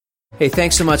Hey,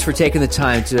 thanks so much for taking the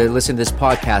time to listen to this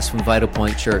podcast from Vital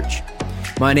Point Church.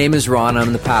 My name is Ron.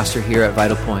 I'm the pastor here at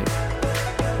Vital Point.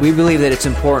 We believe that it's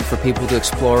important for people to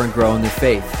explore and grow in their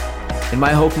faith. And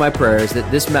my hope, my prayer is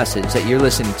that this message that you're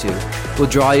listening to will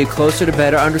draw you closer to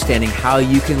better understanding how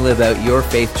you can live out your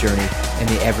faith journey in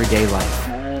the everyday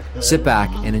life. Sit back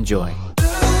and enjoy.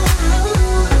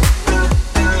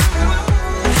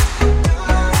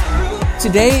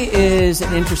 Today is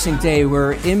an interesting day.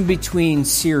 We're in between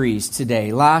series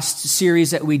today. Last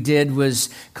series that we did was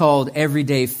called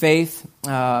Everyday Faith,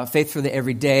 Faith for the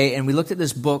Everyday, and we looked at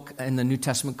this book in the New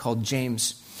Testament called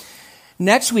James.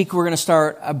 Next week, we're going to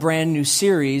start a brand new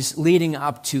series leading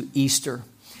up to Easter.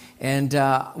 And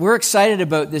we're excited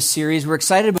about this series. We're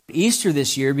excited about Easter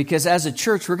this year because as a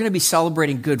church, we're going to be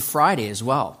celebrating Good Friday as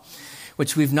well,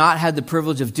 which we've not had the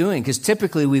privilege of doing because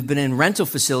typically we've been in rental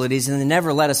facilities and they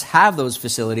never let us have those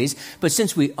facilities. But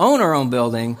since we own our own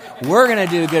building, we're going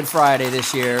to do Good Friday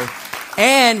this year.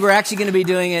 And we're actually going to be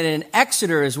doing it in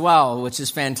Exeter as well, which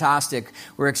is fantastic.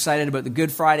 We're excited about the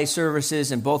Good Friday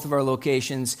services in both of our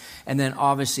locations. And then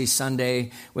obviously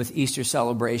Sunday with Easter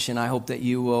celebration. I hope that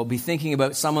you will be thinking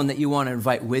about someone that you want to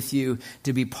invite with you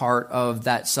to be part of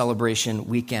that celebration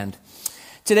weekend.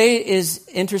 Today is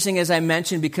interesting, as I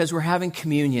mentioned, because we're having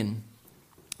communion.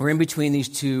 We're in between these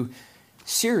two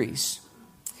series.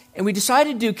 And we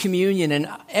decided to do communion. And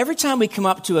every time we come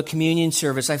up to a communion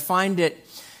service, I find it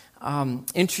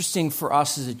interesting for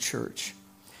us as a church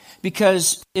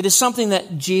because it is something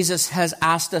that Jesus has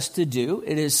asked us to do.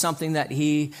 It is something that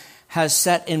he has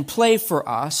set in play for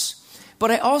us. But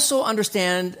I also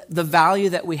understand the value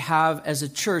that we have as a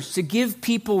church to give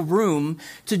people room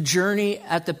to journey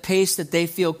at the pace that they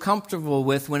feel comfortable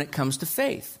with when it comes to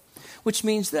faith, which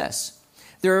means this.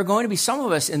 There are going to be some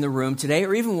of us in the room today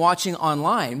or even watching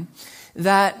online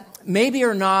that maybe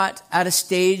are not at a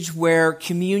stage where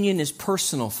communion is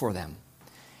personal for them.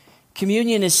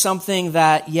 Communion is something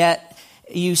that yet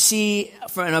you see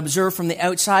and observe from the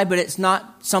outside, but it's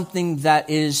not something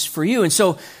that is for you. And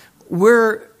so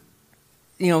we're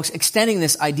extending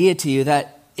this idea to you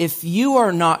that if you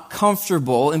are not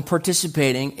comfortable in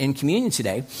participating in communion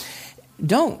today,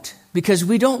 don't. Because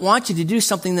we don't want you to do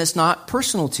something that's not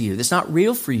personal to you, that's not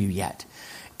real for you yet.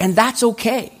 And that's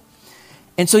okay.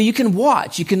 And so you can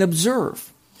watch, you can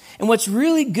observe. And what's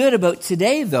really good about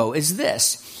today, though, is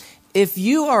this. If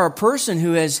you are a person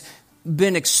who has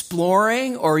been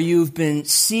exploring or you've been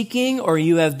seeking or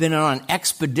you have been on an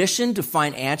expedition to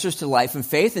find answers to life and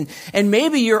faith, and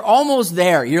maybe you're almost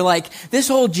there. You're like, this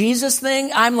whole Jesus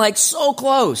thing, I'm like so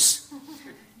close.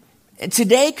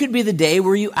 Today could be the day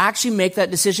where you actually make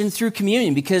that decision through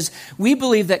communion because we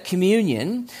believe that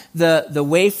communion, the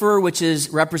wafer which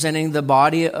is representing the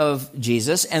body of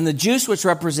Jesus and the juice which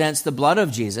represents the blood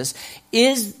of Jesus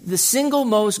is the single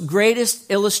most greatest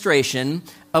illustration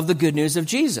of the good news of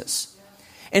Jesus.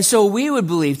 And so we would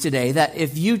believe today that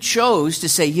if you chose to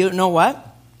say, you know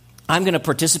what, I'm going to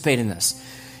participate in this,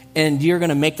 and you're going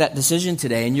to make that decision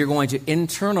today, and you're going to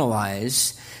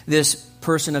internalize this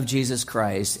person of Jesus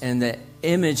Christ and the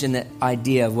image and the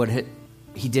idea of what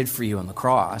he did for you on the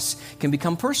cross can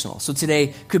become personal. So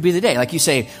today could be the day. Like you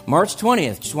say, March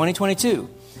 20th, 2022.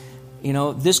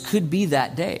 This could be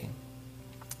that day.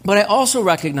 But I also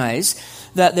recognize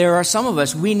that there are some of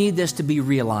us, we need this to be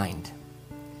realigned.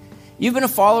 You've been a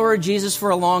follower of Jesus for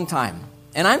a long time.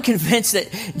 And I'm convinced that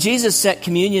Jesus set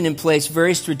communion in place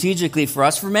very strategically for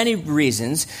us for many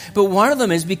reasons. But one of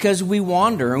them is because we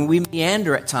wander and we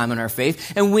meander at time in our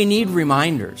faith. And we need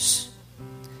reminders.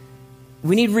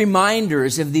 We need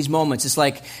reminders of these moments. It's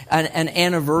like an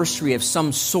anniversary of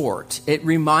some sort. It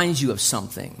reminds you of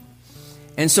something.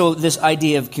 And so this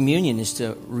idea of communion is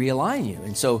to realign you.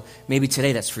 And so maybe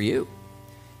today that's for you.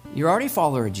 You're already a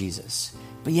follower of Jesus.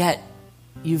 But yet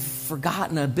you've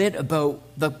forgotten a bit about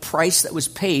the price that was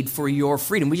paid for your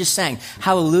freedom. We just sang,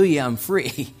 hallelujah, I'm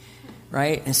free,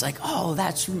 right? And it's like, oh,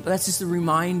 that's just a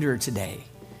reminder today.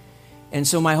 And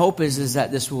so my hope is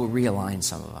that this will realign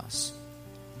some of us.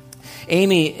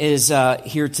 Amy is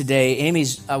here today.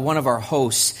 Amy's one of our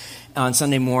hosts on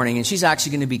Sunday morning, and she's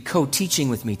actually going to be co-teaching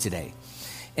with me today.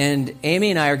 And Amy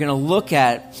and I are going to look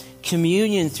at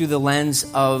communion through the lens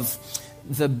of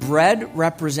the bread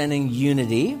representing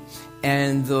unity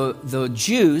and the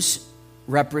juice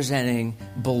representing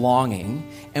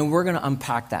belonging. And we're going to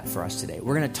unpack that for us today.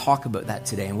 We're going to talk about that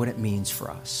today and what it means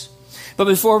for us. But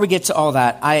before we get to all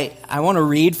that, I want to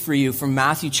read for you from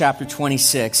Matthew chapter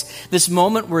 26, this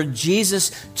moment where Jesus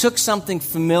took something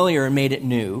familiar and made it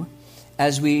new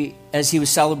as he was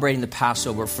celebrating the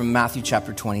Passover from Matthew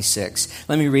chapter 26.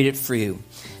 Let me read it for you.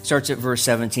 It starts at verse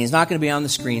 17. It's not going to be on the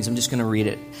screens. I'm just going to read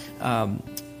it.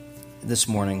 this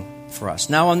morning for us.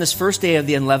 Now, on this first day of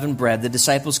the unleavened bread, the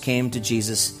disciples came to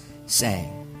Jesus saying,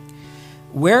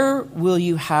 "Where will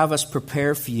you have us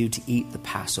prepare for you to eat the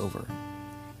Passover?"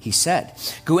 He said,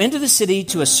 "Go into the city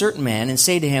to a certain man and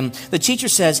say to him, 'The teacher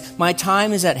says, my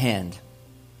time is at hand.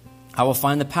 I will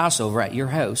find the Passover at your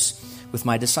house with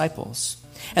my disciples.'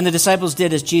 And the disciples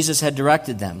did as Jesus had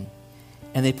directed them,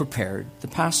 and they prepared the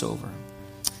Passover."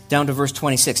 Down to verse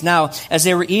 26. Now, as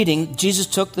they were eating, Jesus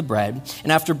took the bread,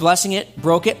 and after blessing it,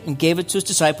 broke it, and gave it to his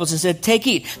disciples, and said, "Take,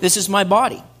 eat, this is my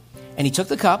body." And he took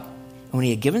the cup, and when he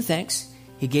had given thanks,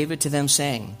 he gave it to them,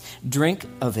 saying, "Drink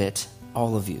of it,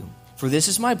 all of you. For this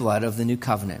is my blood of the new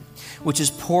covenant, which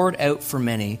is poured out for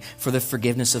many for the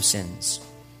forgiveness of sins.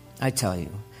 I tell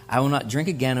you, I will not drink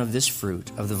again of this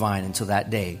fruit of the vine until that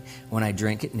day when I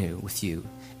drink it new with you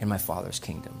in my Father's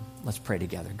kingdom." Let's pray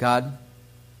together. God,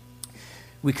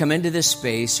 we come into this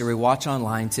space or we watch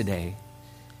online today,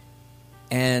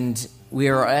 and we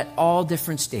are at all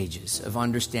different stages of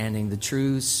understanding the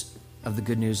truths of the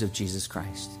good news of Jesus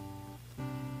Christ.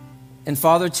 And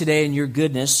Father, today in your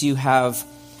goodness, you have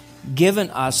given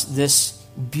us this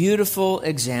beautiful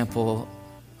example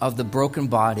of the broken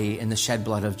body and the shed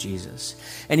blood of Jesus.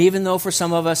 And even though for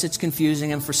some of us it's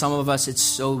confusing and for some of us it's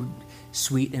so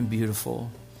sweet and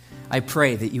beautiful, I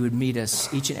pray that you would meet us,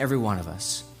 each and every one of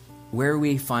us, where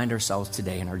we find ourselves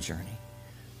today in our journey.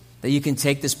 That you can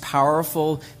take this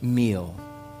powerful meal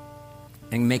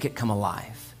and make it come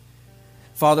alive.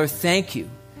 Father, thank you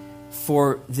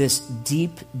for this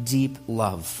deep, deep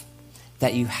love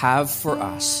that you have for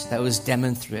us that was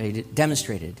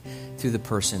demonstrated through the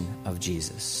person of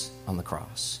Jesus on the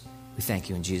cross. We thank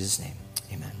you in Jesus' name.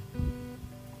 Amen.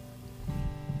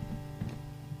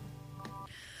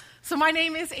 So my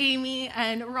name is Amy,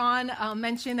 and Ron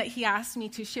mentioned that he asked me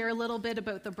to share a little bit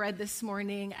about the bread this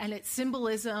morning and its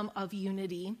symbolism of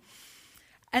unity.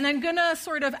 And I'm going to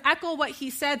sort of echo what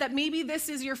he said, that maybe this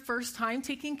is your first time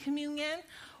taking communion,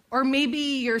 or maybe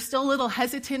you're still a little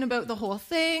hesitant about the whole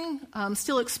thing,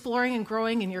 still exploring and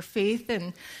growing in your faith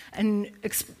and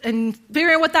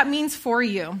figuring out what that means for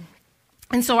you.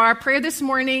 And so our prayer this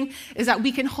morning is that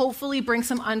we can hopefully bring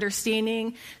some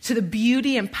understanding to the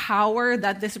beauty and power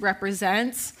that this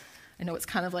represents. I know it's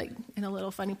kind of like in a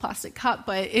little funny plastic cup,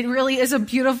 but it really is a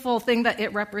beautiful thing that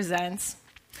it represents.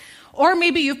 Or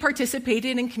maybe you've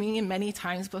participated in communion many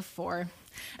times before.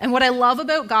 And what I love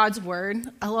about God's word,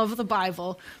 I love the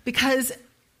Bible, because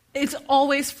it's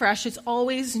always fresh, it's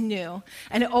always new,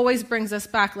 and it always brings us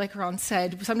back, like Ron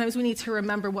said. Sometimes we need to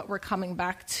remember what we're coming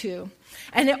back to.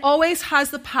 And it always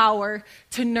has the power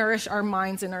to nourish our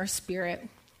minds and our spirit.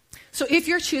 So if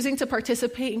you're choosing to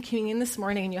participate in communion this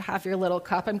morning and you have your little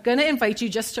cup, I'm going to invite you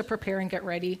just to prepare and get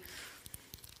ready.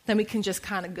 Then we can just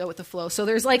kind of go with the flow. So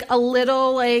there's like a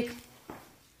little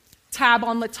tab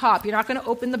on the top. You're not going to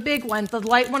open the big one, the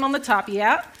light one on the top.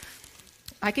 Yeah?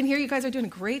 I can hear you guys are doing a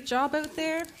great job out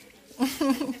there.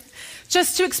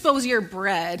 Just to expose your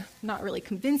bread. Not really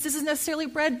convinced this is necessarily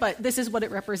bread, but this is what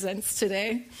it represents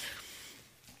today.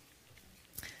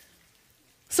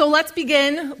 So let's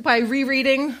begin by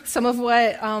rereading some of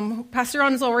what Pastor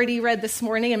Ron has already read this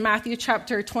morning in Matthew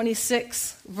chapter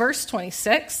 26, verse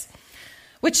 26,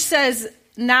 which says,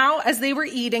 "Now as they were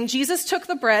eating, Jesus took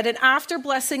the bread, and after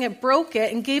blessing it, broke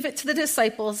it and gave it to the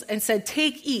disciples and said,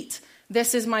 'Take, eat,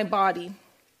 this is my body.'"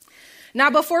 Now,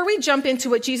 before we jump into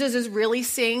what Jesus is really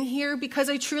saying here, because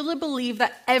I truly believe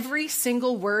that every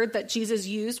single word that Jesus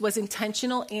used was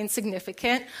intentional and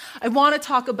significant, I want to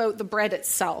talk about the bread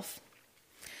itself.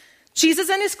 Jesus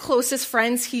and his closest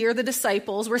friends here, the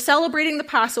disciples, were celebrating the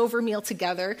Passover meal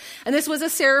together, and this was a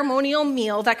ceremonial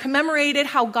meal that commemorated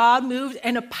how God moved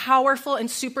in a powerful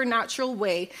and supernatural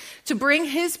way to bring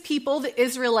his people, the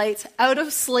Israelites, out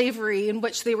of slavery in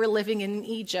which they were living in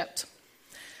Egypt.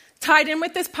 Tied in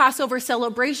with this Passover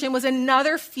celebration was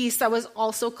another feast that was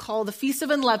also called the Feast of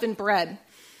Unleavened Bread.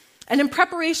 And in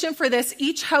preparation for this,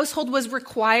 each household was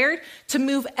required to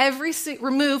remove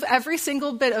every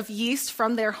single bit of yeast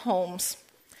from their homes.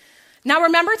 Now,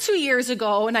 remember 2 years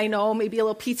ago, and I know maybe a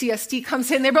little PTSD comes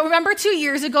in there, but remember 2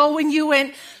 years ago when you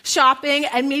went shopping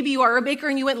and maybe you are a baker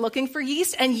and you went looking for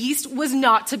yeast and yeast was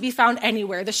not to be found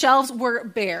anywhere. The shelves were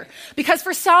bare. Because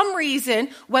for some reason,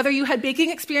 whether you had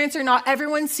baking experience or not,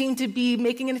 everyone seemed to be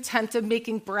making an attempt of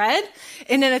making bread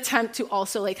in an attempt to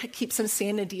also keep some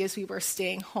sanity as we were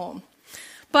staying home.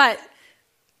 But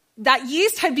that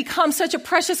yeast had become such a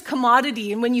precious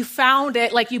commodity, and when you found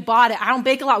it, you bought it. I don't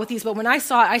bake a lot with yeast, but when I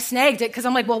saw it, I snagged it because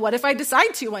I'm like, well, what if I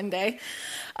decide to one day?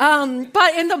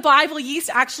 But in the Bible, yeast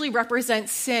actually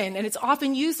represents sin, and it's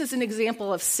often used as an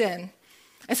example of sin.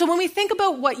 And so when we think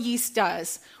about what yeast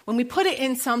does, when we put it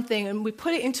in something and we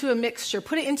put it into a mixture,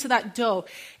 put it into that dough,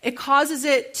 it causes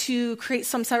it to create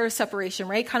some sort of separation,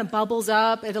 right? Kind of bubbles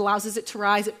up. It allows it to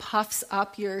rise. It puffs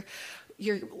up your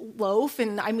loaf.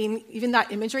 And I mean, even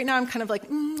that image right now, I'm kind of like,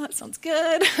 that sounds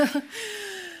good.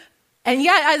 And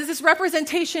yet, as this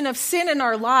representation of sin in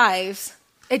our lives,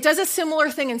 it does a similar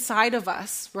thing inside of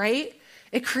us, right?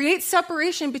 It creates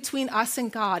separation between us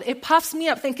and God. It puffs me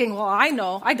up thinking, well, I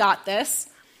know, I got this.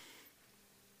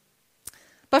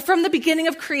 But from the beginning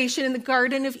of creation in the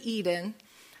Garden of Eden,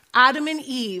 Adam and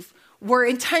Eve were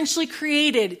intentionally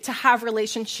created to have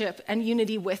relationship and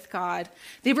unity with God.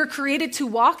 They were created to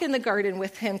walk in the garden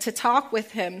with him, to talk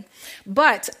with him.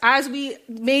 But as we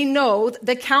may know,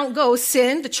 the account goes,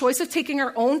 sin, the choice of taking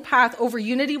our own path over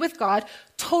unity with God,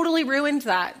 totally ruined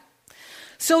that.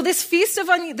 So this feast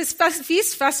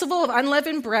festival of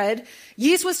unleavened bread,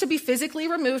 yeast was to be physically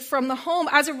removed from the home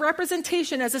as a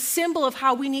representation, as a symbol of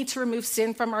how we need to remove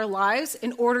sin from our lives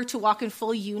in order to walk in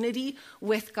full unity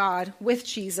with God, with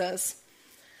Jesus.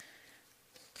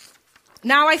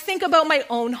 Now I think about my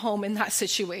own home in that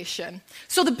situation.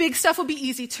 So the big stuff would be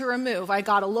easy to remove. I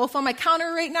got a loaf on my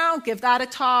counter right now, give that a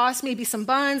toss. Maybe some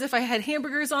buns if I had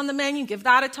hamburgers on the menu, give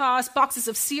that a toss. Boxes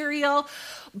of cereal.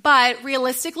 But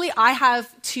realistically, I have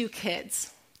 2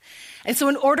 kids. And so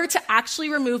in order to actually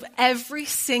remove every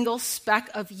single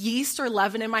speck of yeast or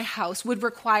leaven in my house would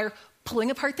require pulling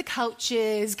apart the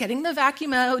couches, getting the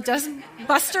vacuum out,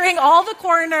 bustering all the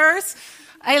corners.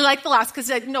 I like the last because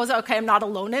it knows, okay, I'm not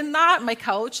alone in that. My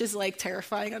couch is like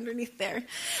terrifying underneath there.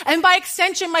 And by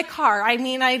extension, my car.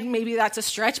 Maybe that's a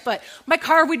stretch, but my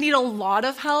car would need a lot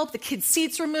of help. The kids'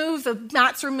 seats removed, the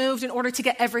mats removed in order to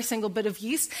get every single bit of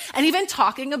yeast. And even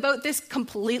talking about this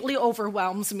completely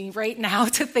overwhelms me right now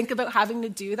to think about having to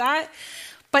do that.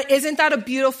 But isn't that a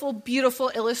beautiful, beautiful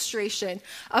illustration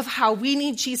of how we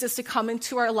need Jesus to come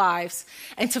into our lives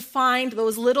and to find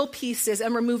those little pieces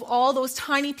and remove all those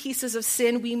tiny pieces of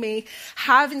sin we may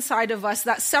have inside of us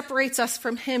that separates us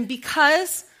from him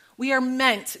because we are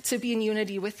meant to be in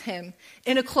unity with him,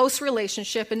 in a close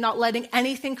relationship and not letting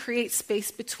anything create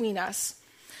space between us.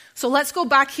 So let's go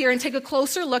back here and take a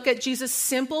closer look at Jesus'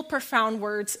 simple, profound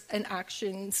words and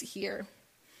actions here.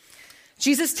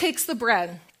 Jesus takes the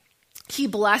bread. He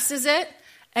blesses it,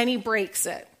 and he breaks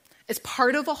it. It's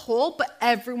part of a whole, but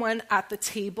everyone at the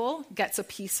table gets a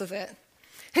piece of it.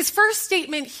 His first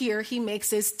statement here he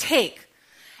makes is take.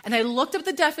 And I looked up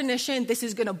the definition. This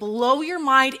is going to blow your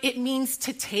mind. It means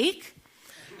to take.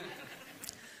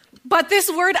 But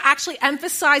this word actually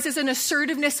emphasizes an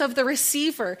assertiveness of the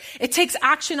receiver. It takes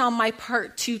action on my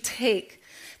part to take.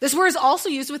 This word is also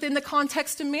used within the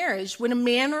context of marriage. When a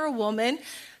man or a woman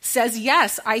says,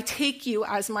 yes, I take you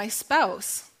as my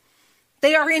spouse.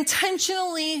 They are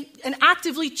intentionally and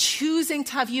actively choosing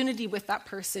to have unity with that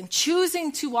person,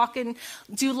 choosing to walk and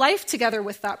do life together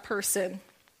with that person.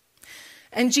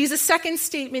 And Jesus' second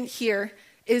statement here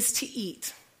is to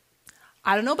eat.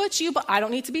 I don't know about you, but I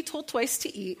don't need to be told twice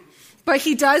to eat. But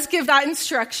he does give that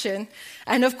instruction.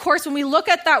 And of course, when we look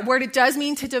at that word, it does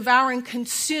mean to devour and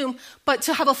consume. But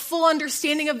to have a full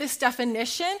understanding of this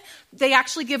definition, they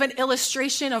actually give an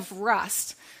illustration of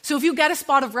rust. So if you get a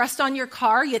spot of rust on your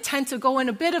car, you tend to go in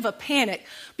a bit of a panic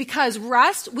because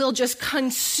rust will just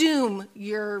consume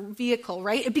your vehicle,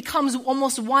 right? It becomes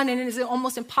almost one and it is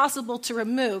almost impossible to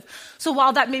remove. So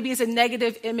while that maybe is a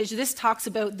negative image, this talks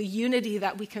about the unity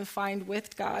that we can find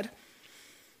with God.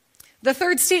 The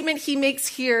third statement he makes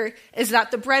here is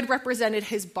that the bread represented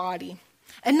his body.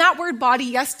 And that word body,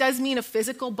 yes, does mean a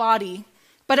physical body,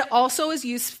 but it also is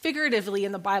used figuratively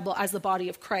in the Bible as the body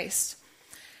of Christ.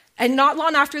 And not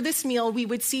long after this meal, we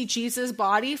would see Jesus'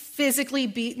 body physically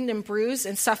beaten and bruised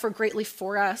and suffer greatly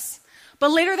for us.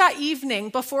 But later that evening,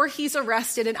 before he's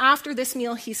arrested and after this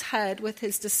meal he's had with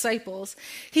his disciples,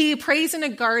 he prays in a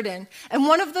garden. And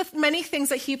one of the many things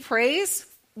that he prays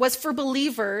was for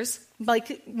believers,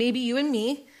 like maybe you and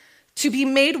me, to be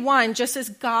made one just as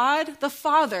God the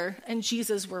Father and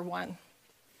Jesus were one.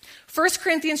 1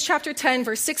 Corinthians chapter 10,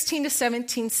 verse 16 to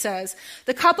 17 says,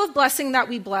 the cup of blessing that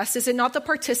we bless, is it not the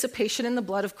participation in the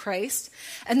blood of Christ?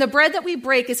 And the bread that we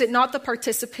break, is it not the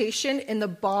participation in the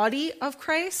body of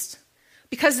Christ?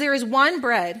 Because there is one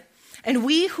bread, and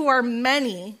we who are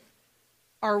many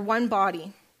are one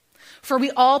body, for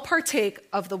we all partake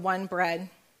of the one bread.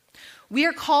 We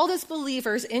are called as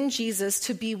believers in Jesus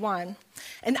to be one.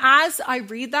 And as I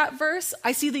read that verse,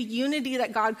 I see the unity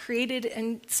that God created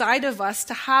inside of us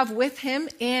to have with him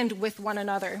and with one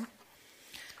another.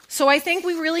 So I think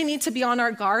we really need to be on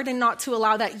our guard and not to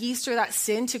allow that yeast or that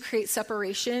sin to create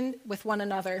separation with one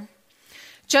another.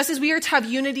 Just as we are to have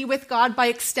unity with God, by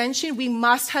extension, we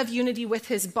must have unity with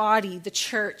his body, the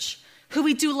church, who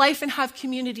we do life and have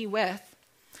community with.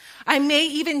 I may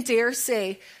even dare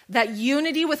say that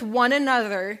unity with one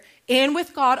another and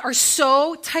with God are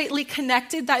so tightly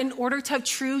connected that in order to have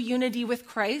true unity with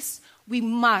Christ, we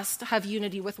must have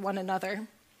unity with one another.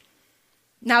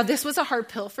 Now, this was a hard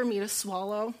pill for me to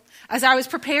swallow as I was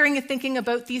preparing and thinking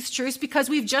about these truths because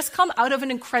we've just come out of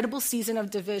an incredible season of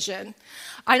division.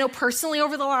 I know personally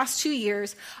over the last 2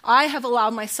 years, I have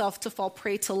allowed myself to fall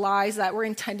prey to lies that were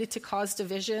intended to cause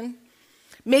division,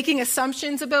 making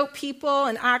assumptions about people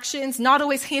and actions, not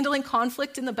always handling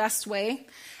conflict in the best way.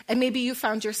 And maybe you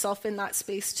found yourself in that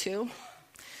space too.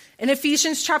 In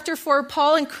Ephesians chapter 4,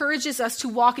 Paul encourages us to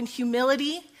walk in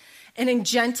humility and in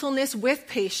gentleness with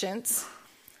patience,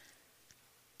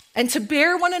 and to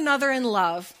bear one another in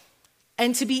love,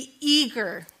 and to be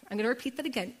eager, I'm going to repeat that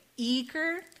again,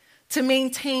 eager to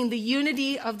maintain the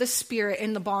unity of the Spirit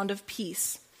in the bond of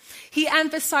peace. He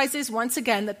emphasizes once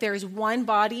again that there is one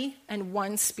body and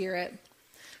one Spirit.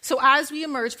 So as we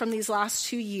emerge from these last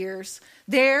 2 years,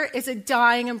 there is a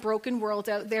dying and broken world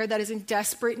out there that is in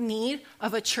desperate need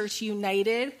of a church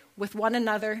united with one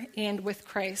another and with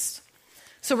Christ.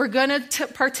 So we're going to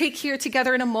partake here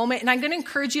together in a moment, and I'm going to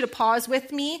encourage you to pause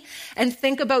with me and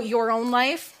think about your own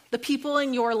life, the people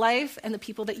in your life, and the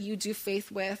people that you do faith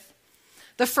with.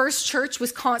 The first church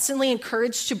was constantly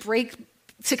encouraged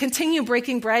to continue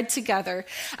breaking bread together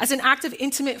as an act of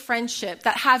intimate friendship,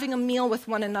 that having a meal with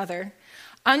one another.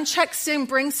 Unchecked sin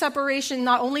brings separation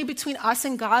not only between us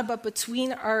and God, but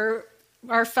between our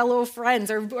fellow friends,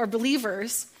 our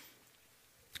believers.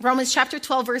 Romans chapter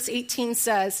 12, verse 18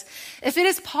 says, if it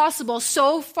is possible,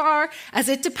 so far as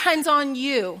it depends on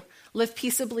you, live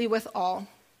peaceably with all.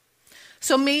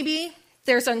 So maybe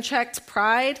there's unchecked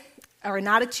pride or an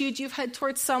attitude you've had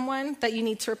towards someone that you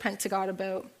need to repent to God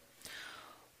about.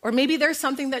 Or maybe there's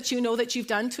something that you know that you've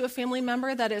done to a family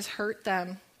member that has hurt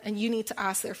them, and you need to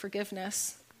ask their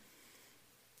forgiveness.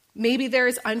 Maybe there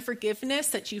is unforgiveness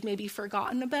that you've maybe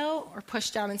forgotten about or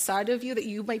pushed down inside of you that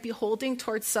you might be holding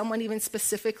towards someone, even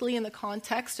specifically in the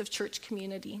context of church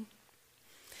community.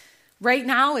 Right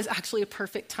now is actually a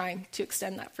perfect time to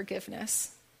extend that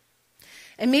forgiveness.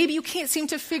 And maybe you can't seem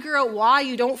to figure out why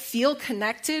you don't feel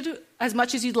connected as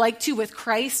much as you'd like to with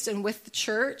Christ and with the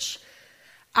church.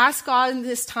 Ask God in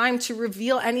this time to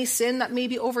reveal any sin that may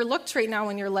be overlooked right now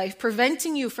in your life,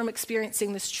 preventing you from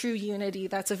experiencing this true unity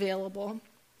that's available.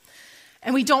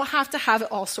 And we don't have to have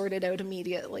it all sorted out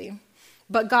immediately.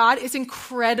 But God is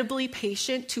incredibly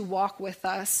patient to walk with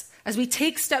us as we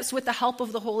take steps with the help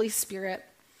of the Holy Spirit.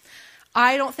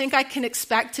 I don't think I can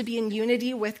expect to be in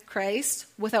unity with Christ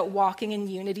without walking in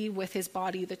unity with his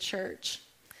body, the church.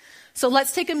 So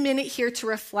let's take a minute here to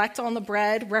reflect on the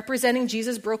bread representing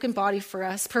Jesus' broken body for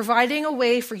us, providing a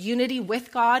way for unity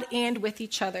with God and with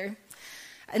each other.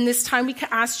 And this time we can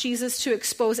ask Jesus to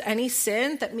expose any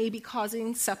sin that may be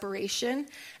causing separation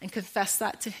and confess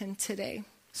that to him today.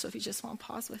 So if you just want to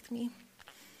pause with me.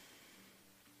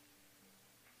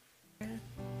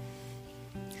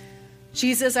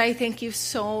 Jesus, I thank you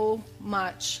so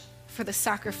much for the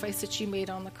sacrifice that you made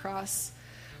on the cross,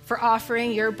 for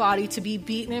offering your body to be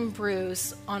beaten and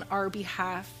bruised on our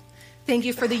behalf. Thank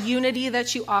you for the unity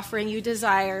that you offer and you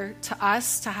desire to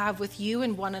us to have with you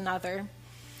and one another.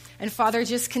 And Father,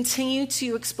 just continue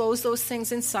to expose those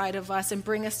things inside of us and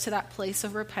bring us to that place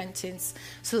of repentance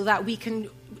so that we can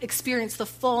experience the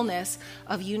fullness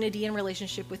of unity and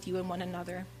relationship with you and one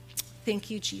another.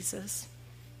 Thank you, Jesus.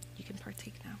 You can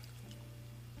partake now.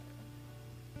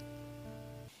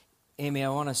 Amy, I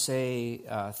want to say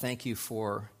thank you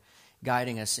for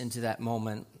guiding us into that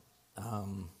moment. I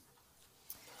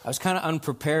was kind of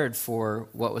unprepared for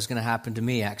what was going to happen to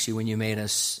me, actually, when you made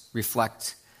us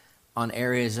reflect on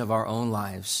areas of our own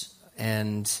lives.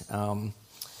 And I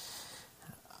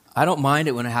don't mind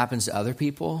it when it happens to other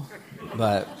people,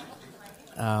 but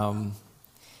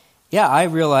I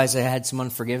realized I had some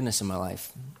unforgiveness in my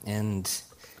life, and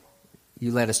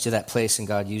you led us to that place, and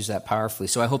God used that powerfully.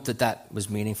 So I hope that was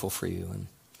meaningful for you, and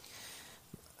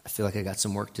I feel like I got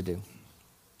some work to do.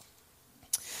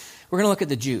 We're going to look at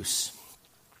the juice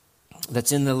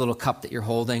that's in the little cup that you're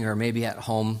holding, or maybe at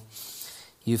home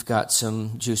you've got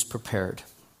some juice prepared.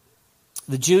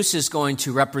 The juice is going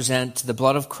to represent the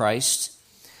blood of Christ,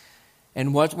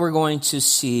 and what we're going to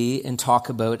see and talk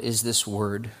about is this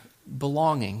word,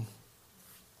 belonging.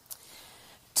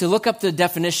 To look up the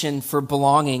definition for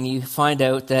belonging, you find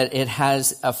out that it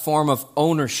has a form of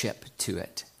ownership to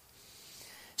it.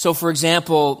 So, for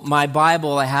example, my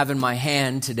Bible I have in my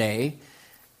hand today,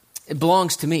 it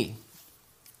belongs to me.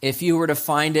 If you were to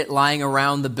find it lying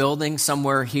around the building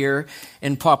somewhere here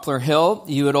in Poplar Hill,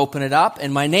 you would open it up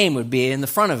and my name would be in the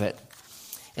front of it.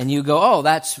 And you go, oh,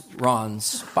 that's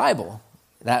Ron's Bible.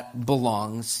 That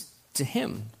belongs to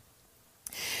him.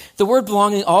 The word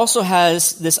belonging also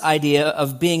has this idea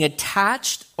of being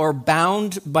attached or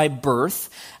bound by birth,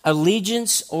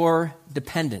 allegiance, or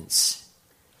dependence.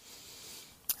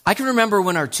 I can remember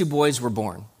when our two boys were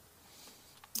born.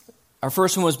 Our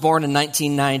first one was born in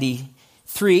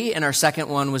 1993, and our second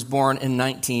one was born in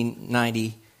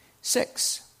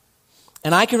 1996.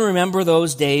 And I can remember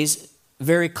those days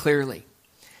very clearly,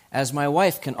 as my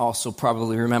wife can also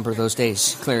probably remember those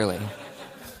days clearly.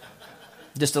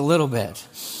 Just a little bit.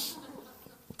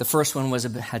 The first one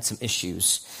had some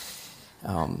issues.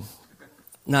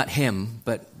 Not him,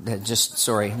 but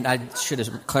sorry, I should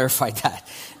have clarified that.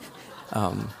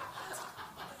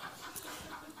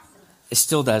 It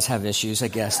still does have issues, I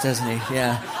guess, doesn't he?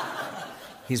 Yeah.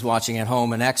 He's watching at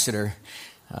home in Exeter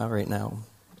right now.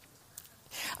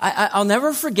 I'll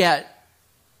never forget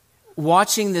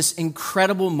watching this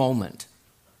incredible moment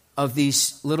of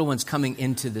these little ones coming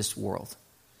into this world.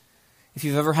 If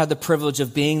you've ever had the privilege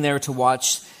of being there to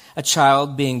watch a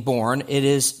child being born, it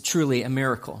is truly a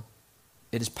miracle.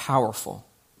 It is powerful.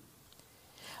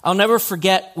 I'll never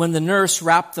forget when the nurse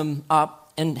wrapped them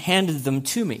up and handed them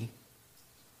to me.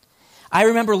 I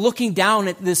remember looking down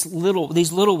at these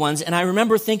little ones, and I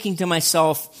remember thinking to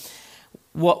myself,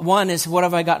 what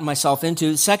have I gotten myself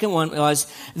into? The second one was,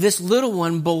 this little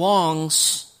one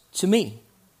belongs to me,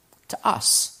 to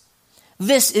us.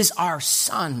 This is our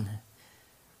son.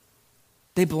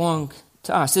 They belong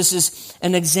to us. This is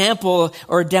an example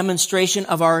or a demonstration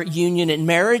of our union in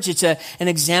marriage. It's an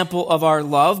example of our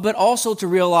love, but also to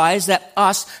realize that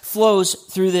us flows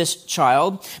through this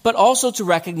child, but also to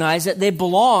recognize that they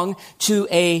belong to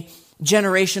a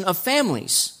generation of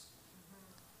families.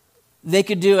 They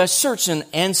could do a search on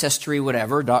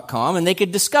ancestry.com and they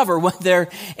could discover what their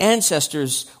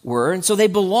ancestors were. And so they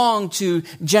belong to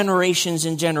generations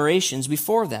and generations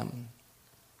before them.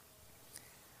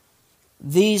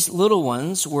 These little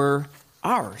ones were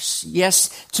ours. Yes,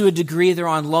 to a degree they're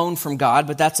on loan from God,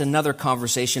 but that's another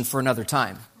conversation for another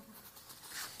time.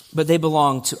 But they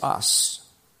belong to us.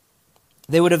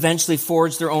 They would eventually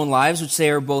forge their own lives, which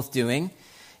they are both doing,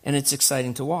 and it's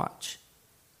exciting to watch.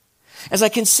 As I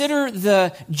consider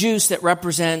the juice that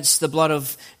represents the blood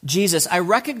of Jesus, I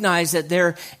recognize that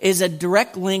there is a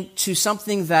direct link to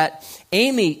something that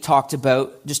Amy talked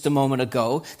about just a moment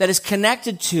ago that is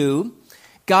connected to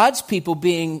God's people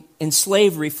being in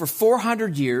slavery for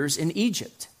 400 years in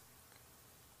Egypt.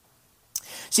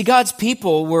 See, God's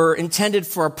people were intended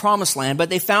for a promised land, but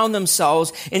they found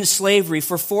themselves in slavery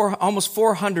for almost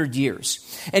 400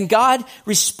 years. And God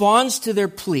responds to their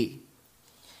plea.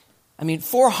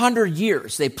 400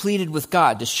 years they pleaded with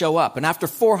God to show up. And after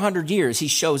 400 years, he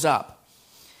shows up.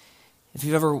 If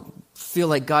you ever feel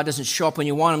like God doesn't show up when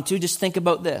you want him to, just think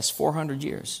about this, 400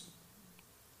 years.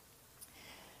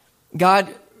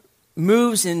 God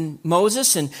moves in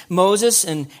Moses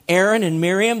and Aaron and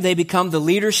Miriam. They become the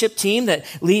leadership team that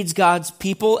leads God's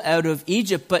people out of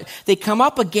Egypt. But they come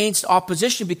up against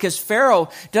opposition because Pharaoh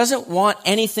doesn't want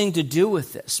anything to do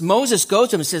with this. Moses goes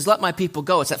to him and says, let my people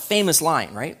go. It's that famous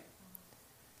line, right?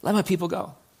 Let my people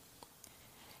go.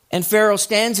 And Pharaoh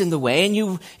stands in the way.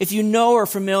 And if you know or are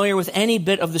familiar with any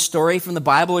bit of the story from the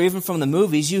Bible or even from the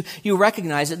movies, you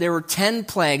recognize that there were 10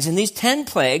 plagues. And these 10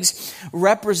 plagues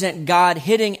represent God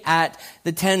hitting at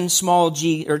the 10 small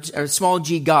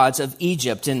g gods of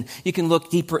Egypt. And you can look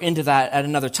deeper into that at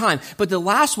another time. But the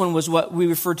last one was what we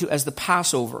refer to as the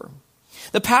Passover.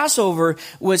 The Passover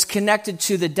was connected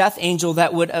to the death angel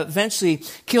that would eventually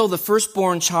kill the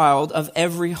firstborn child of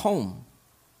every home.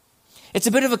 It's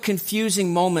a bit of a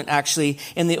confusing moment, actually,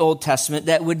 in the Old Testament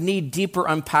that would need deeper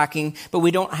unpacking, but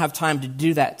we don't have time to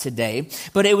do that today.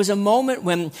 But it was a moment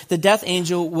when the death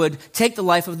angel would take the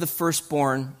life of the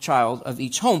firstborn child of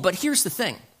each home. But here's the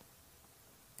thing.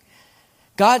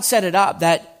 God set it up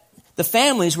that the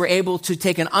families were able to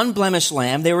take an unblemished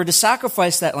lamb, they were to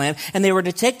sacrifice that lamb, and they were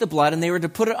to take the blood and they were to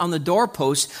put it on the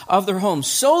doorpost of their home,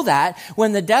 so that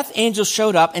when the death angel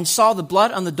showed up and saw the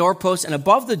blood on the doorpost and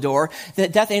above the door, the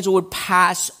death angel would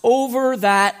pass over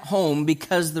that home,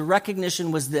 because the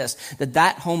recognition was this,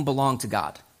 that home belonged to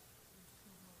God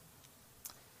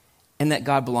and that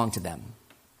God belonged to them.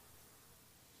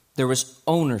 There was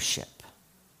ownership.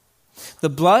 The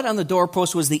blood on the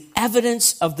doorpost was the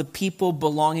evidence of the people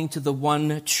belonging to the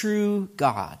one true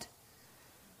God.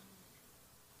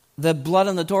 The blood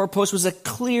on the doorpost was a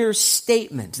clear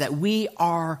statement that we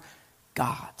are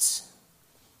God's.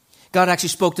 God actually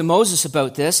spoke to Moses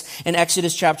about this in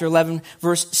Exodus chapter 11,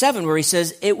 verse 7, where he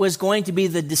says it was going to be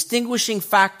the distinguishing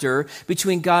factor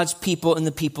between God's people and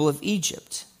the people of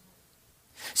Egypt.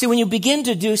 See, when you begin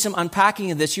to do some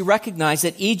unpacking of this, you recognize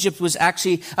that Egypt was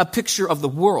actually a picture of the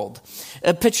world.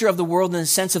 A picture of the world in the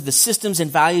sense of the systems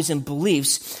and values and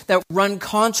beliefs that run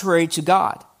contrary to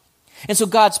God. And so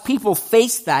God's people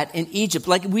faced that in Egypt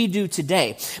like we do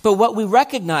today. But what we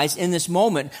recognize in this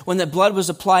moment when the blood was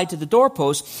applied to the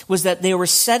doorpost was that they were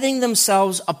setting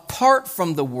themselves apart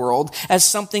from the world as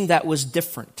something that was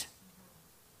different.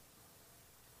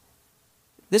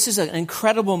 This is an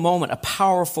incredible moment, a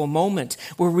powerful moment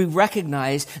where we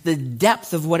recognize the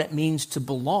depth of what it means to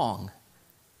belong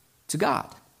to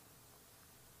God.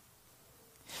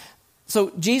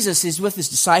 So Jesus is with his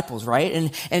disciples,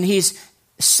 right? And he's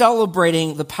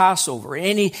celebrating the Passover.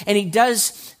 And he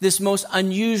does this most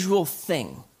unusual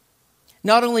thing.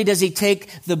 Not only does he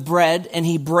take the bread and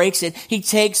he breaks it, he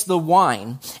takes the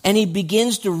wine and he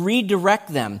begins to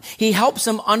redirect them. He helps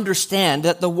them understand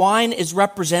that the wine is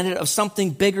representative of something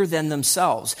bigger than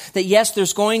themselves. That yes,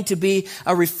 there's going to be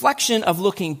a reflection of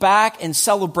looking back and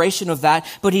celebration of that,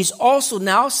 but he's also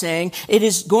now saying it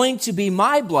is going to be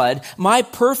my blood, my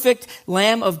perfect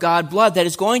Lamb of God blood that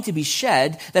is going to be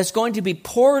shed, that's going to be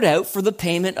poured out for the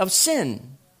payment of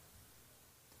sin.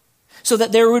 So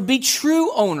that there would be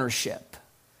true ownership.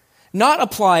 Not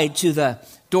applied to the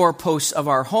doorposts of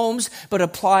our homes, but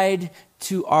applied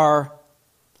to our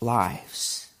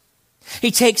lives. He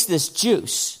takes this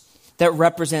juice that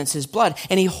represents his blood,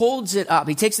 and he holds it up.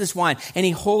 He takes this wine, and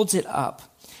he holds it up.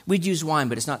 We'd use wine,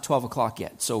 but it's not 12 o'clock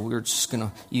yet, so we're just going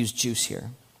to use juice here.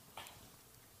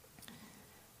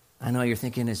 I know you're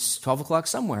thinking it's 12 o'clock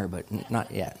somewhere, but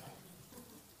not yet.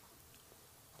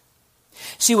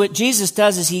 See, what Jesus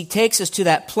does is he takes us to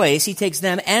that place, he takes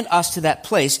them and us to that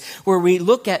place where we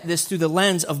look at this through the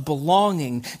lens of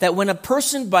belonging. That when a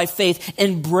person by faith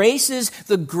embraces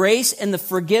the grace and the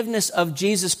forgiveness of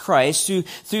Jesus Christ, through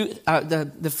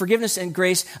the forgiveness and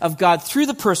grace of God through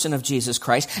the person of Jesus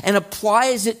Christ, and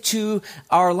applies it to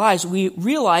our lives, we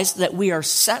realize that we are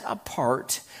set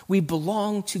apart, we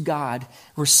belong to God,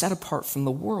 we're set apart from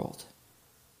the world.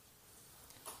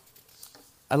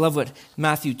 I love what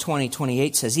Matthew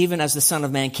 20:28 says. Even as the Son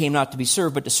of Man came not to be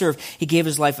served, but to serve, he gave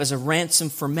his life as a ransom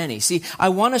for many. See, I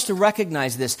want us to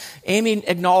recognize this. Amy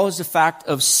acknowledged the fact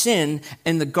of sin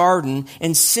in the garden,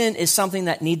 and sin is something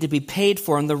that needed to be paid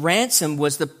for. And the ransom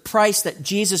was the price that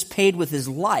Jesus paid with his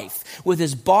life, with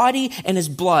his body and his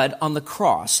blood on the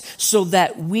cross, so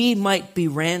that we might be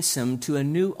ransomed to a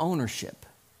new ownership,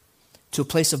 to a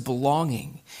place of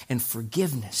belonging and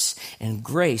forgiveness and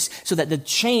grace, so that the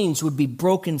chains would be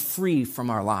broken free from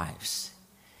our lives,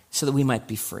 so that we might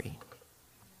be free.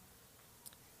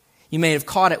 You may have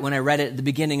caught it when I read it at the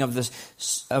beginning of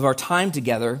our time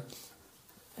together,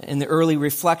 in the early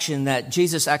reflection, that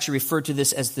Jesus actually referred to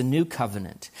this as the new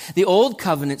covenant. The old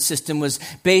covenant system was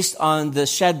based on the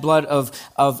shed blood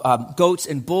of goats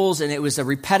and bulls, and it was a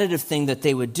repetitive thing that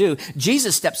they would do.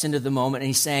 Jesus steps into the moment and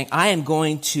he's saying, I am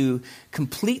going to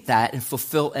complete that and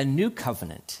fulfill a new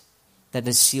covenant that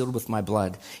is sealed with my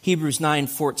blood. Hebrews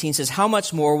 9:14 says, how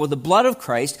much more will the blood of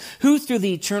Christ, who through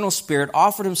the eternal Spirit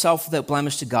offered himself without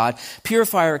blemish to God,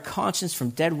 purify our conscience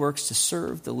from dead works to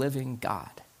serve the living God?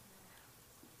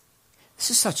 This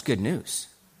is such good news.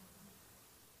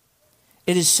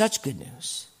 It is such good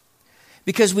news.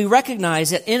 Because we recognize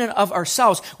that in and of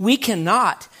ourselves, we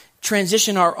cannot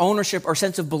transition our ownership or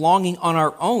sense of belonging on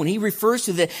our own. He refers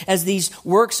to it as these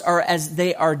works are as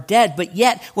they are dead. But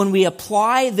yet, when we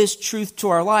apply this truth to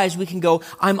our lives, we can go,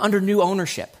 I'm under new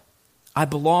ownership. I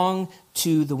belong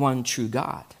to the one true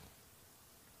God.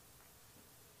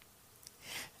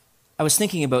 I was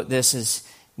thinking about this as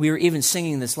we were even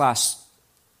singing this last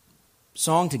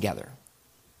song together.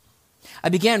 I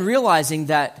began realizing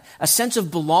that a sense of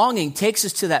belonging takes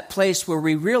us to that place where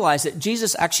we realize that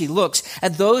Jesus actually looks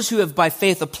at those who have by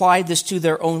faith applied this to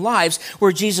their own lives,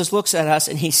 where Jesus looks at us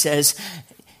and he says,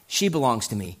 she belongs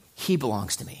to me, he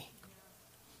belongs to me,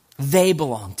 they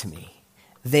belong to me,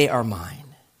 they are mine.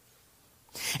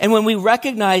 And when we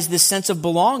recognize this sense of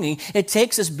belonging, it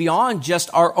takes us beyond just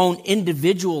our own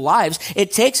individual lives.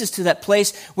 It takes us to that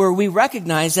place where we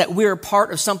recognize that we're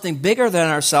part of something bigger than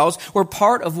ourselves. We're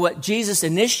part of what Jesus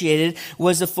initiated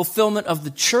was the fulfillment of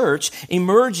the church,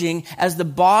 emerging as the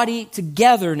body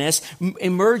togetherness,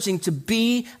 emerging to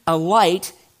be a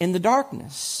light in the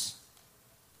darkness.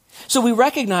 So we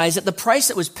recognize that the price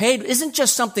that was paid isn't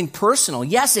just something personal.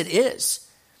 Yes, it is.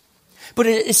 But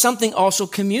it is something also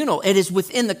communal. It is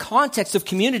within the context of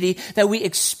community that we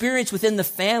experience within the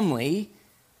family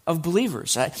of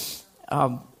believers.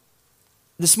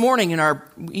 This morning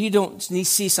you don't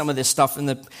see some of this stuff in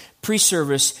the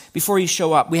pre-service before you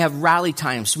show up. We have rally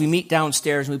times. We meet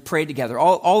downstairs and we pray together,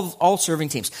 all serving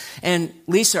teams. And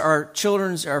Lisa,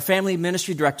 our family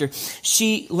ministry director,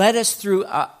 she led us through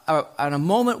a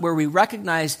moment where we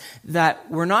recognize that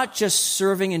we're not just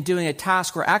serving and doing a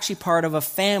task, we're actually part of a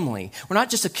family. We're not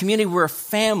just a community, we're a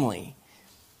family.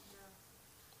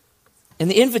 And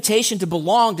the invitation to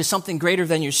belong to something greater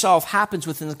than yourself happens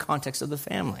within the context of the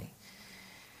family,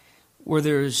 where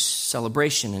there's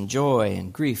celebration and joy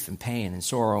and grief and pain and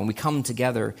sorrow, and we come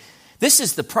together. This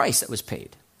is the price that was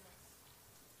paid.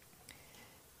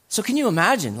 So can you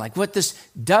imagine what this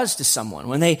does to someone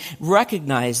when they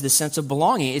recognize this sense of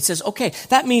belonging? It says, okay,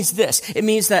 that means this. It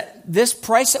means that this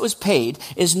price that was paid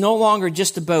is no longer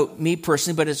just about me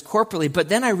personally, but it's corporately. But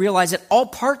then I realize that all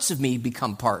parts of me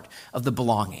become part of the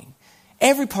belonging.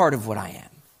 Every part of what I am.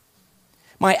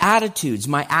 My attitudes,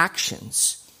 my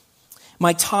actions,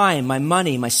 my time, my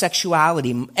money, my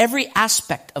sexuality, every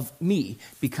aspect of me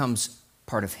becomes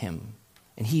part of him,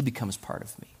 and he becomes part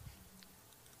of me.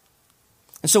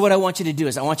 And so what I want you to do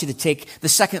is I want you to take the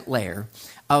second layer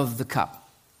of the cup.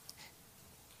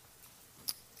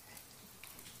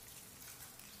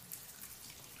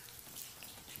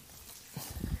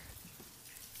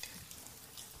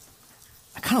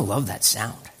 I kind of love that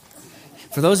sound.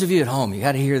 For those of you at home, you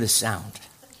got to hear this sound.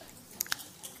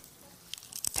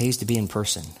 It pays to be in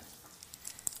person.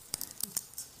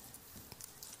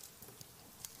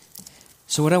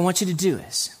 So what I want you to do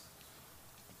is,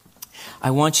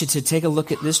 I want you to take a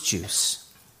look at this juice,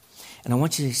 and I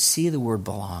want you to see the word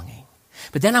belonging.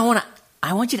 But then I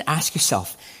want you to ask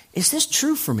yourself, is this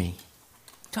true for me?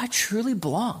 Do I truly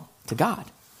belong to God?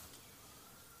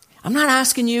 I'm not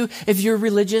asking you if you're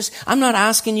religious. I'm not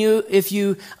asking you if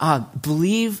you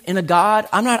believe in a God.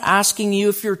 I'm not asking you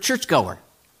if you're a churchgoer.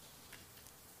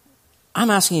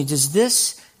 I'm asking you, does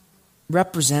this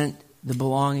represent the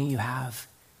belonging you have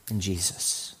in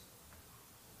Jesus?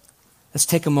 Let's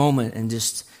take a moment and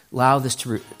just allow this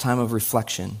time of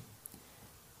reflection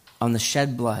on the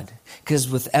shed blood. Because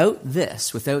without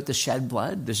the shed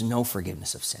blood, there's no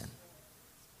forgiveness of sin.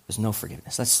 There's no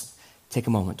forgiveness. Let's take a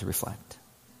moment to reflect.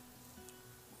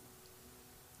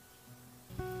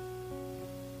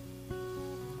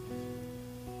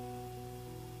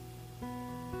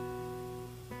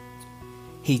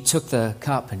 He took the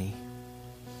cup and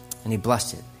he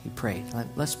blessed it. He prayed.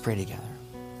 Let's pray together.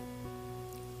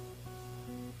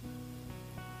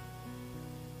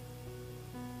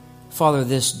 Father,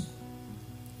 this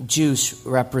juice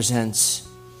represents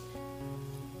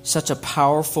such a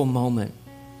powerful moment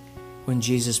when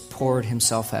Jesus poured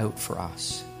himself out for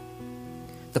us.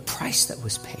 The price that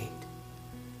was paid.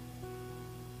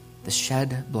 The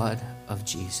shed blood of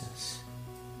Jesus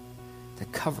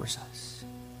that covers us.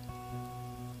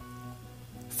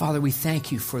 Father, we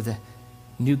thank you for the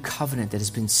new covenant that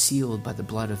has been sealed by the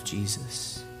blood of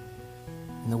Jesus.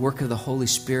 And the work of the Holy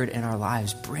Spirit in our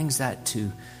lives brings that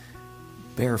to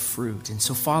bear fruit. And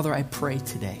so, Father, I pray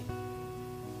today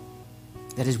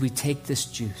that as we take this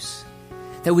juice,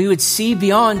 that we would see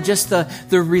beyond just the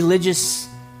religious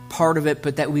part of it,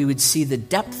 but that we would see the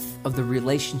depth of the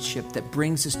relationship that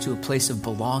brings us to a place of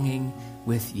belonging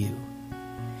with you.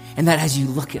 And that as you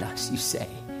look at us, you say,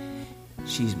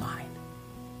 she's mine.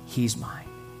 He's mine.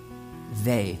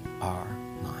 They are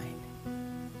mine.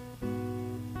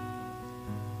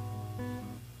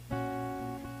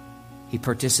 He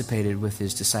participated with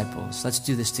his disciples. Let's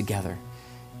do this together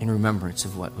in remembrance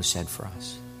of what was said for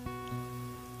us.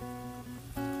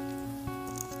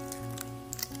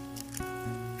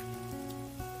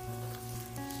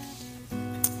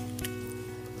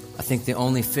 I think the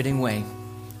only fitting way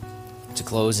to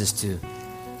close is to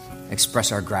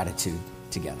express our gratitude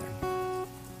together.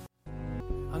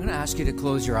 I'm going to ask you to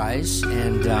close your eyes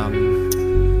and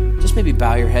just maybe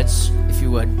bow your heads, if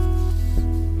you would.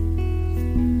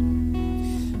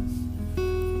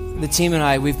 The team and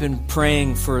I, we've been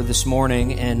praying for this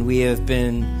morning, and we have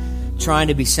been trying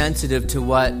to be sensitive to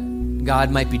what God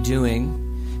might be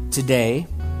doing today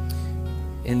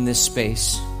in this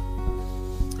space.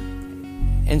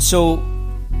 And so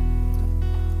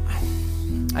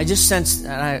I just sensed,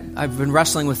 and I've been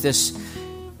wrestling with this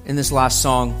in this last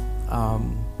song.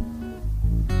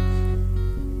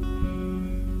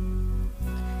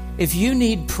 If you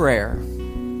need prayer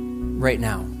right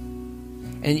now,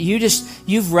 and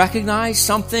you've recognized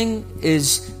something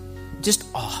is just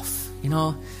off,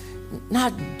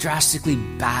 not drastically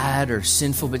bad or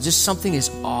sinful, but just something is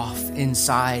off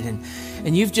inside,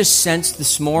 and you've just sensed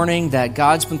this morning that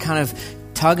God's been kind of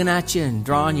tugging at you and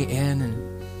drawing you in,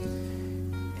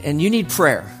 and you need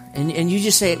prayer. And you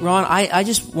just say, Ron, I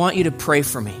just want you to pray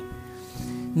for me.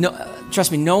 No,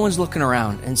 trust me, no one's looking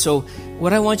around. And so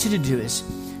what I want you to do is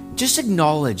just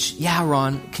acknowledge, yeah,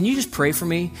 Ron, can you just pray for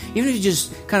me? Even if you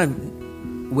just kind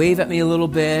of wave at me a little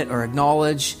bit or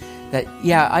acknowledge that,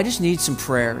 yeah, I just need some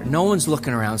prayer. No one's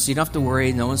looking around, so you don't have to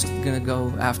worry. No one's going to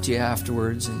go after you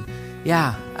afterwards. And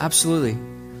yeah, absolutely.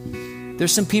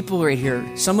 There's some people right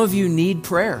here. Some of you need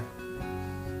prayer.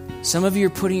 Some of you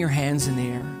are putting your hands in the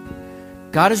air.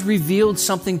 God has revealed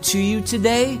something to you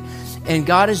today, and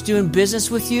God is doing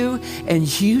business with you,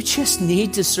 and you just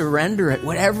need to surrender it,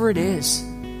 whatever it is.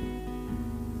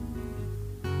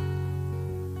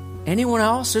 Anyone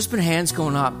else? There's been hands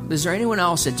going up. Is there anyone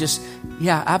else that just,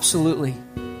 yeah, absolutely.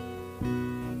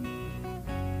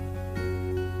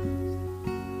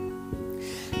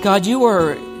 God, you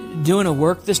are doing a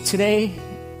work today.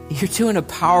 You're doing a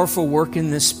powerful work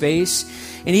in this space.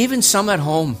 And even some at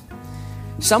home.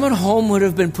 Some at home would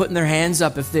have been putting their hands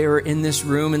up if they were in this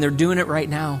room, and they're doing it right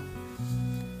now.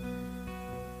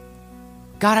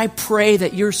 God, I pray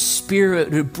that your Spirit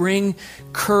would bring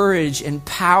courage and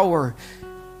power,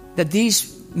 that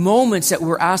these moments that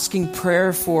we're asking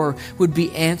prayer for would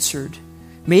be answered.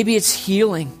 Maybe it's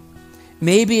healing.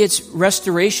 Maybe it's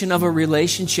restoration of a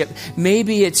relationship.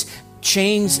 Maybe it's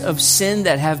chains of sin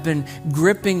that have been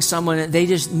gripping someone, and they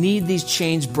just need these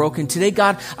chains broken. Today,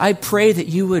 God, I pray that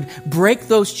you would break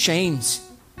those chains.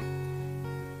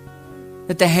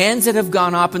 That the hands that have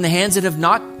gone up and the hands that have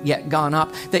not yet gone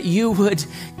up, that you would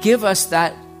give us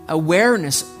that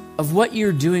awareness of what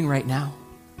you're doing right now.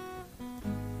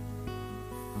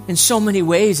 In so many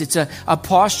ways, it's a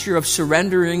posture of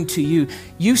surrendering to you.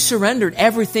 You surrendered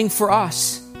everything for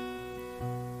us.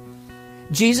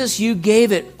 Jesus, you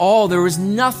gave it all. There was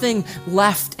nothing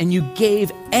left, and you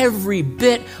gave every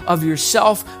bit of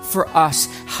yourself for us.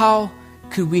 How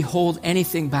could we hold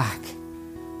anything back?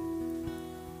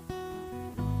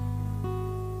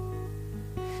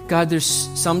 God, there's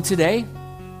some today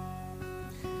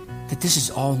that this is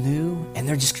all new, and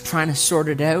they're just trying to sort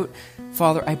it out.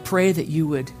 Father, I pray that you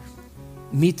would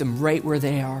meet them right where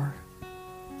they are.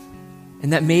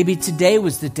 And that maybe today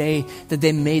was the day that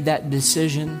they made that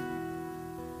decision.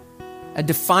 A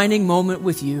defining moment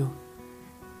with you.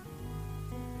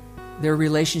 Their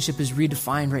relationship is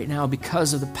redefined right now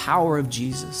because of the power of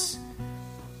Jesus.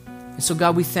 And so,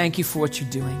 God, we thank you for what you're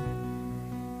doing.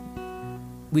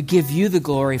 We give you the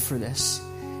glory for this.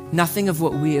 Nothing of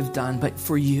what we have done, but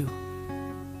for you,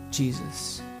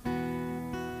 Jesus.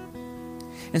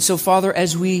 And so, Father,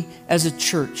 as we, as a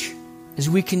church, as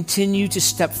we continue to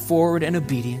step forward in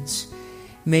obedience,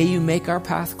 may you make our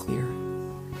path clear.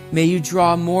 May you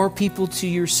draw more people to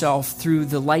yourself through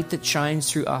the light that shines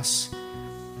through us.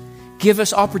 Give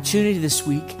us opportunity this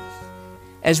week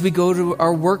as we go to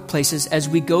our workplaces, as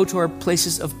we go to our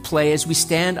places of play, as we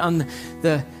stand on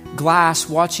the glass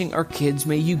watching our kids.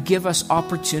 May you give us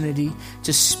opportunity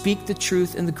to speak the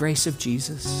truth and the grace of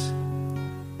Jesus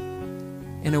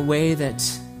in a way that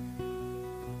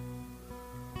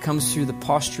comes through the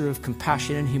posture of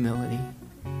compassion and humility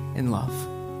and love.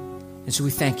 And so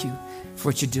we thank you for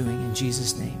what you're doing in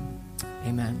Jesus' name.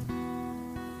 Amen.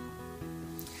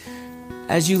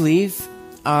 As you leave,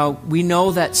 we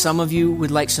know that some of you would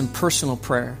like some personal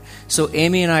prayer. So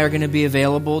Amy and I are going to be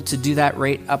available to do that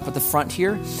right up at the front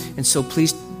here. And so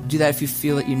please do that if you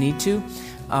feel that you need to.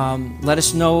 Let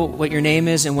us know what your name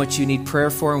is and what you need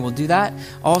prayer for, and we'll do that.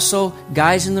 Also,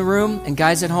 guys in the room and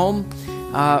guys at home,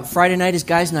 Friday night is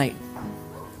guys' night.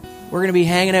 We're going to be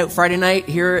hanging out Friday night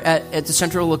here at the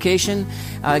central location.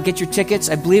 Get your tickets.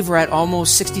 I believe we're at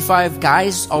almost 65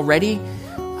 guys already.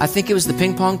 I think it was the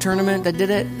ping pong tournament that did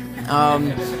it.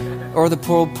 Or the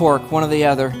pulled pork, one or the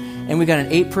other. And we got an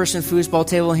 8-person foosball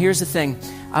table. And here's the thing.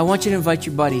 I want you to invite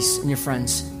your buddies and your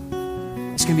friends.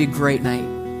 It's going to be a great night.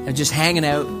 And just hanging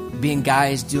out, being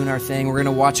guys, doing our thing. We're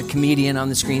going to watch a comedian on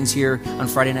the screens here on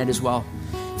Friday night as well.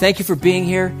 Thank you for being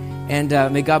here. And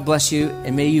may God bless you,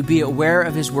 and may you be aware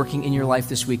of his working in your life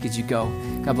this week as you go.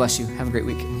 God bless you. Have a great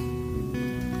week.